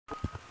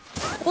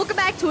Welcome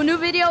back to a new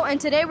video, and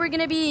today we're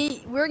gonna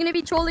be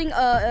trolling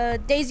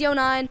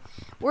Daisy09.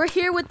 We're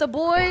here with the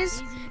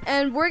boys,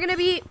 and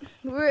who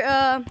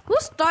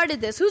started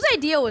this? Whose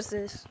idea was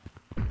this?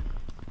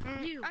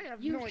 You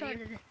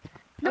started it.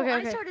 No, okay.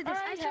 I started this.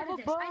 I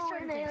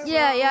started this.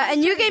 Yeah,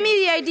 and you gave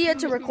me the idea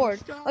to record.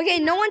 Okay,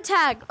 no one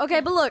tag. Okay,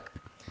 but look.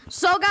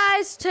 So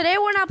guys, today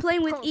we're not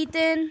playing with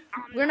Ethan.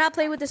 We're not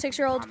playing with the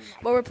 6-year-olds,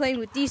 but we're playing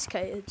with these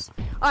kids.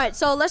 All right,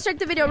 so let's start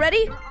the video.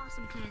 Ready? You're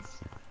awesome kids.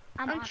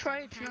 I'm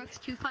trying to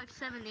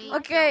 2578.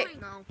 Okay.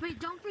 Wait,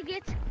 don't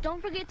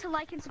forget to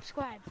like and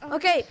subscribe.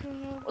 Okay.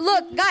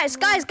 Look, guys.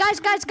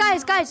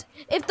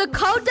 If the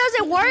code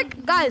doesn't work,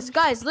 guys,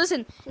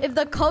 listen. If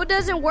the code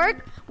doesn't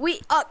work, we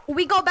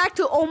go back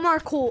to Omar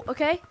Cool,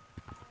 okay?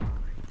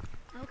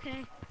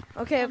 Okay.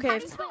 Okay. How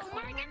do you spell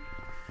Omar again?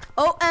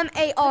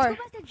 O-M-A-R. Let's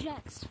go back to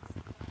Jets.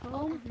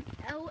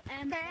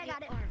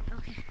 O-M-A-R.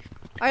 Okay.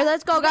 All right,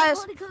 let's go,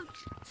 guys. Wait,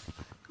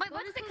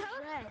 what is the code?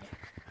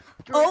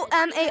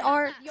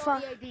 O-M-A-R.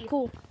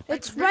 Cool.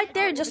 It's right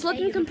there. Just look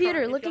in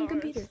computer. Look in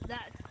computer.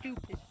 That's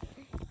stupid.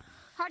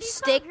 How do you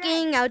spell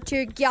Sticking out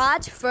your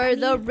gut for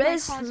the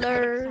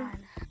wrestler.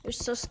 You're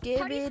so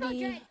skibbity.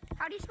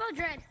 How do you spell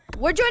dread?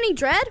 We're joining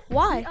Dread?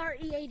 Why?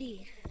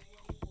 D-R-E-A-D.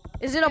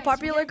 Is it a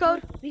popular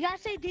code? We gotta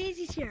say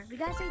Daisy's here.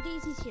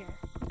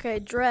 Okay,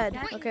 Dread.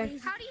 Wait, Okay.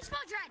 How do you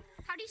spell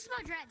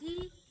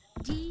dread?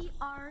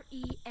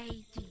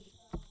 D-R-E-A-D.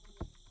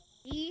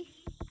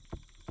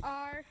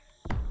 E-R-E-A.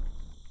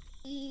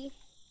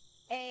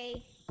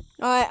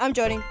 Alright, I'm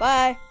joining.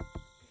 Bye.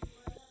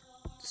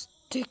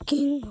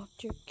 Sticking out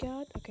your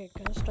gut. Okay,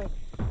 gotta start.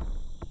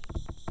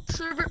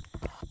 Server.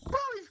 Bro,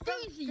 it's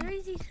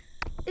Daisy.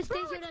 It's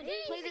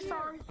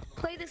Daisy09.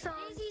 Play the song.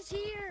 Daisy's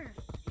here.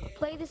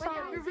 Play the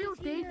song. You're real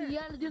Daisy. You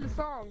gotta do the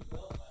song.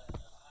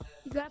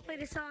 You gotta play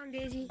the song,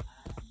 Daisy.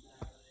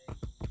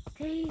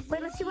 Wait,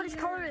 let's see what his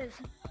color is.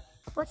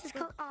 What's his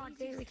color? Oh,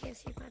 Daisy, we can't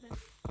see it by that.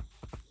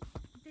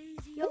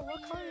 Daisy. Yo,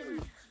 what color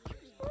is it?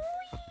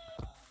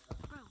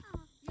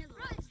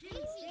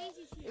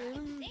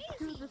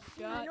 Into the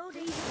sky. No,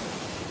 Daisy.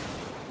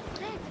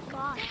 Thank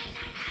God.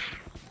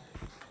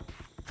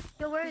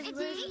 Yo, where is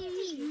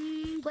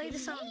he? Play the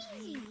song.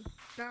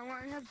 Now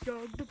I have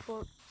dug the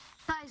book.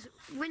 Guys,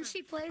 when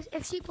she plays,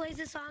 if she plays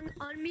the song,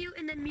 unmute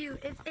and then mute.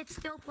 If it's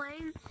still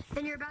playing,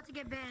 then you're about to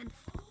get banned.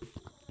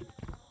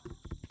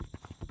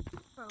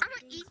 I'm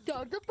gonna eat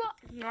dug the book.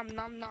 Nom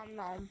nom nom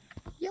nom.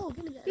 Yo,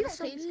 give me that. You That's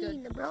so don't taste good.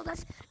 mean, bro.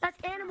 That's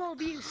animal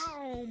abuse.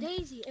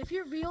 Daisy, if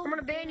you're real, I'm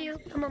gonna ban you.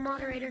 I'm a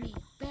moderator.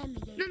 Ban me,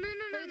 Daisy.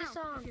 Play the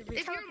song.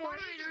 If you're a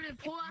moderator, then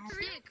pull out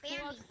stick.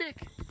 Pull out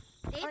stick.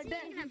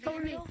 Come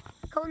with me.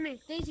 Come with me.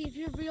 Daisy, if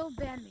you're real,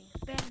 ban me.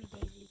 Ban me,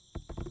 Daisy.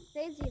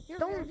 Daisy, if you're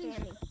Don't real,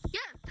 ban me. Yeah,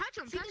 touch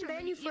him. She can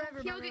ban you forever,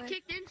 by He'll the get way.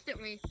 kicked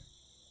instantly.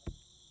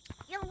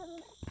 No,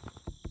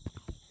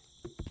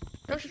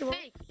 It's she won't.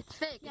 fake. It's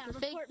fake. Yeah, It's a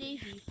fake report me.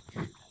 Daisy.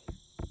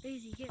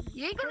 Daisy, get me.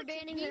 You ain't gonna We're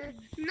banning kick me. her.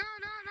 No.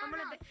 I'm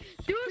gonna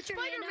Do a put your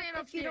hand Spider-Man up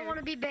up if you don't there. want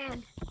to be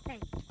banned. Hey,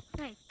 I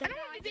don't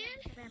want to be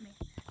banned. ban me.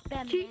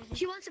 Ban me, Daisy.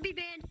 She wants to be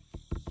banned.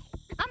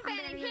 I'm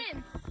banning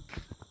him.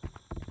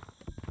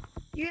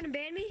 You're gonna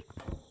ban me?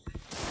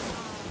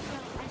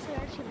 I should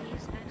actually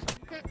use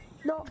that.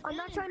 No, I'm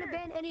not trying to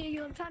ban any of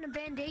you. I'm trying to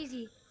ban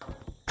Daisy.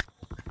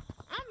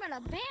 I'm gonna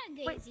ban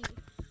Daisy.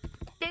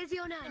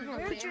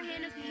 Daisy09, put your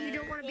hand up if you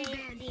don't want to be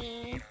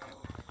banned.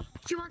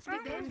 She wants to be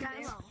banned,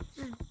 guys.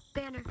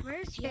 Ban her.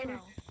 Where's Ban her.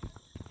 yellow?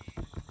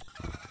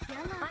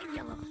 Yellow. I'm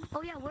yellow.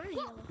 Oh yeah, where is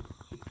yellow?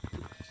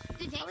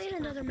 Probably in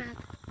another map.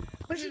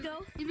 Where'd she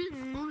go? You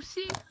mean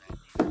Lucy?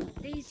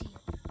 Daisy.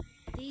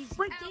 Wait,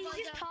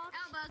 Daisy just talked.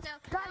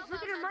 Guys,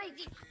 look at her mic.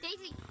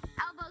 Daisy.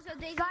 Elbozo.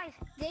 Daisy. Guys,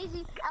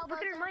 Daisy.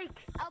 look at her mic.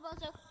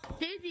 Elbozo.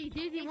 Daisy,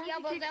 why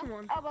don't you kick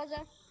someone?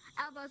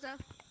 Elbozo.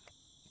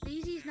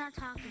 Daisy's not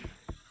talking.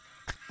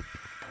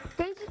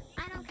 Daisy,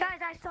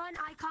 guys, I saw an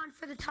icon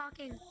for the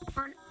talking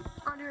on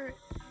her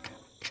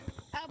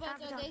Elbozo.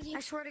 avatar. Daisy. I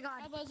swear to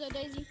God. Elbozo.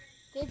 Daisy.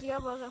 Daisy.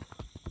 Elbozo.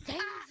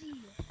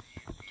 Daisy.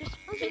 Just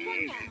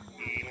Daisy.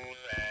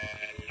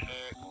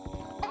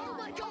 Oh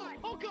my God!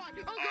 Oh God!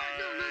 No!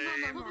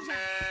 What was that?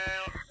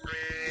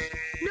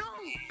 No!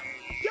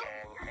 Yo!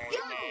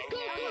 Go!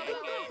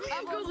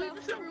 Leave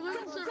the server.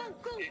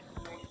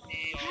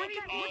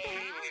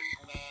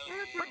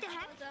 What the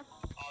heck?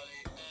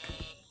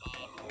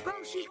 Bro,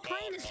 she's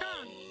playing a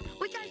song.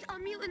 Wait, guys,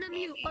 unmute and then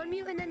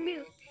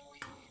mute.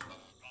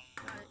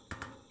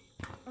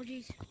 Oh,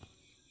 jeez.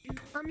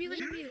 Unmute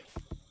and then mute.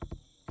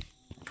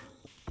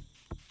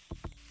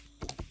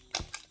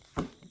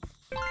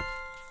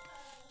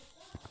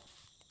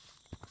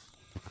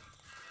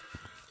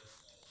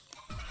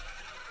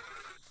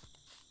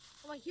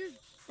 Oh,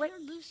 I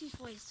heard Lucy's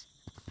voice.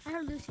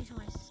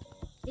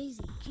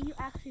 Daisy, can you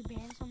actually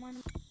ban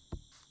someone?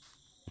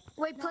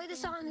 Wait, play the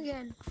song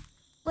again.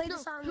 Play the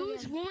song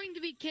Who's again. willing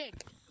to be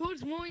kicked?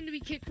 Who's willing to be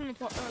kicked from the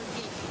game?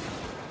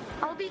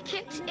 I'll be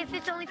kicked if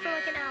it's only for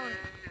like an hour.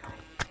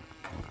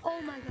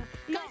 Oh my God.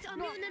 Guys,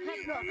 unmute and then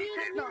mute.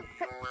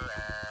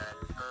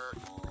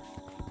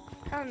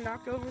 I'm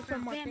knocked over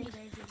from my Ban me,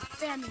 things. Daisy.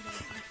 Ban me,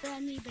 Daisy.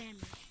 Ban me, ban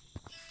me.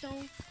 So,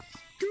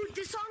 Dude,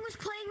 the song was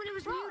playing when it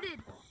was muted.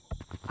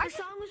 The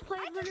song was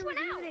playing when it was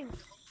muting.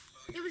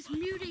 it was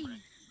muting.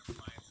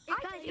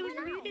 Guys, it was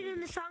muted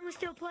and the song was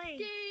still playing.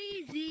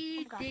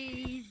 Daisy,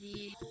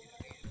 Daisy.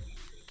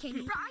 Can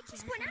you Bro, I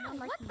just went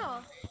out. What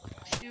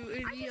the?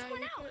 Shoot, I just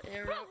went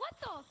out. Bro, what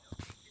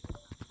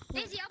the?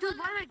 Daisy, Dude,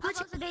 why am I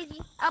glitching? Elbows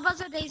Daisy. Elbows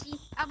Daisy.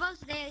 Elbows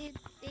Daisy.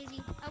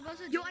 Daisy. Elbows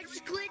Daisy. Yo, I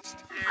just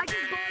glitched. I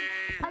just bugged.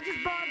 I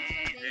just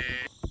bugged.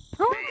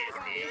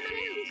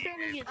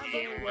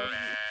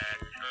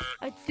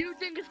 I do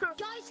think it's going.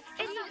 Guys,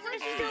 it's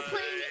still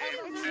playing.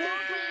 It's still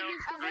playing.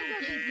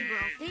 Daisy,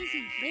 bro.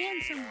 Daisy,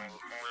 ban someone.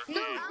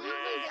 No,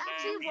 Daisy's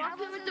actually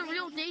walking with the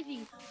real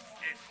Daisy.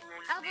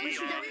 Elbows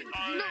Daisy.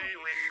 No.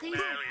 Daisy,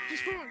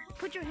 just hold on.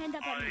 Put your hand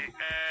up at me.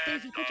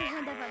 Daisy, put your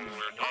hand up at me.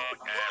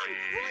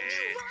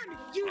 Run!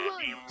 You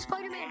run!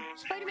 Spider-Man!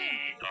 Spider-Man!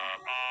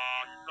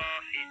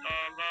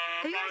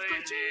 Are you guys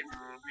glitching?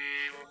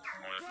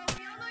 Bro,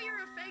 we all know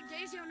you're a fake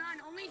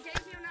Daisy09. Only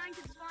Daisy09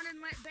 can spawn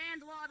in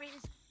banned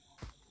lobbies.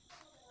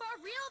 For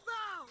real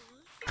though!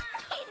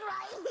 He's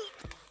right!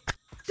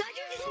 Did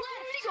you just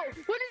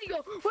left? Where did he go?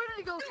 Where did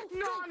he go?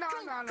 No.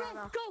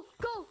 Go!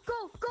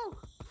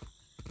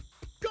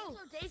 So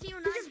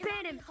Daisy09 He just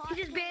banned him! He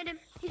just banned him!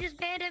 He just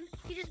banned him!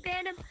 He just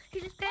banned him! He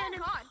just banned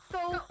him!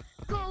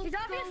 Go! He's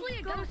obviously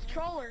a ghost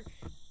troller.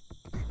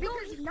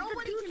 Because nobody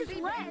the dude can just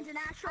be left. banned in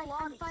actual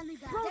lobbies.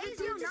 Bro,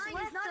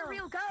 Daisy09 is not a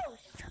real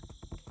ghost.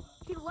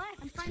 He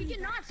left. She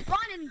cannot spawn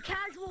in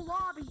casual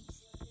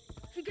lobbies.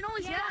 She can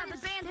only spawn in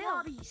banned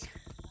lobbies.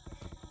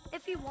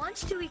 If he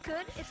wants to, he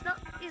could. It's not.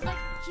 He's like.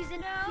 He's a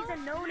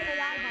known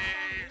AI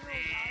bot.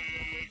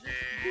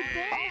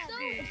 Also,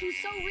 if you're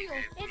so real,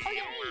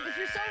 if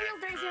you're so real,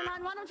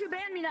 Daisy09, why don't you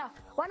ban me now?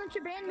 Why don't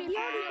you ban me? Ban me.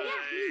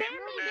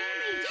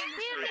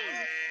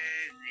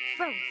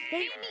 Bro,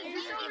 ban me.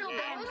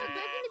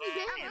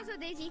 Elbows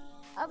Daisy.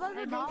 Elbows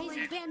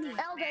Daisy. Ban me.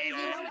 L Daisy,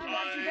 I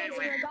want you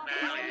Daisy. You're adopted.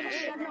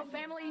 You have no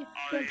family.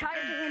 Your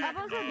entire family.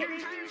 Elbows Daisy.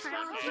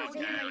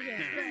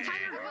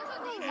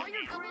 All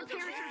your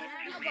grandparents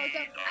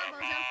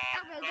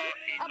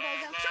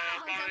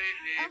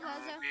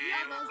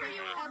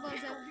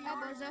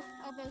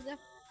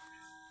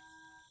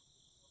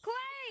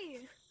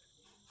Clay.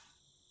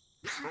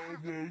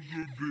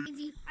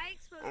 Daisy. I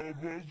exposed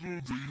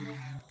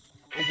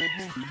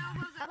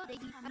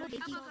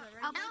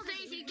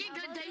Daisy, get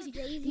good,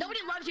 Daisy. Nobody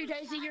loves you,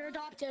 Daisy. You're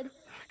adopted.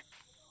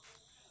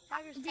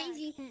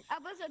 Daisy.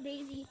 Elbows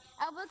Daisy.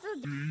 Elbows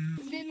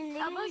been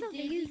literally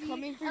Daisy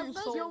coming for your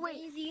soul.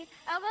 Daisy.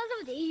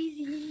 Elbows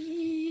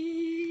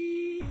Daisy.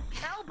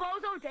 El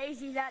Bozo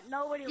Daisy that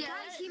nobody Guys,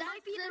 likes. he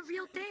might be the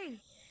real thing.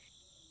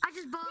 I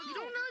just bugged. You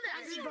don't know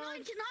that.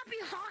 Daisy09 cannot be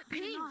hot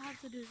You pink. don't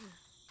have to do this.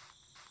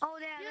 Oh,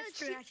 yeah, that's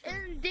true. Actually.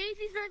 And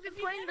Daisy's not even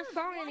playing the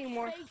song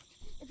anymore.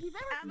 If you've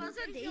ever Elbows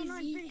seen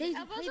Daisy.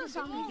 Daisy, play the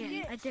song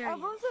again. I dare you.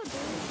 Elbows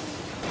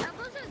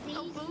Elbows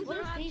Daisy. What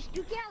is Daisy?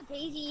 Duke out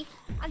Daisy.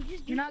 I'm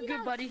just You're not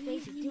good, buddy.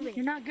 Daisy, do it.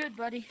 You're not good,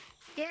 buddy.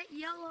 Get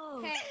yellow.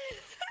 Okay.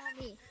 Help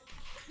me.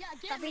 Yeah,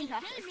 Stop being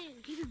tough.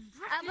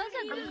 Elbows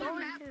Daisy.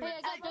 Hey,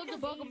 I got Doug the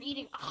Bug. I'm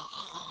eating.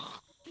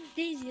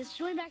 Daisy, let's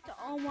swing back to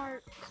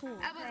Omar. Cool.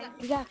 Elbows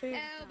up. We got food.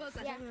 Elbows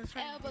up. Yeah.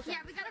 Elbows up. Yeah,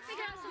 we gotta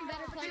figure out some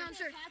better plans. Hang on,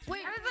 sir.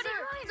 Wait, Everybody,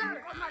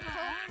 sir.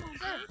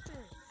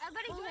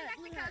 Everybody,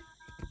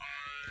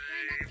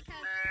 join back the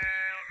code.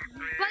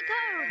 What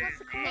code? What's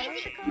the code?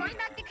 Daisy, join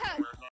back the code.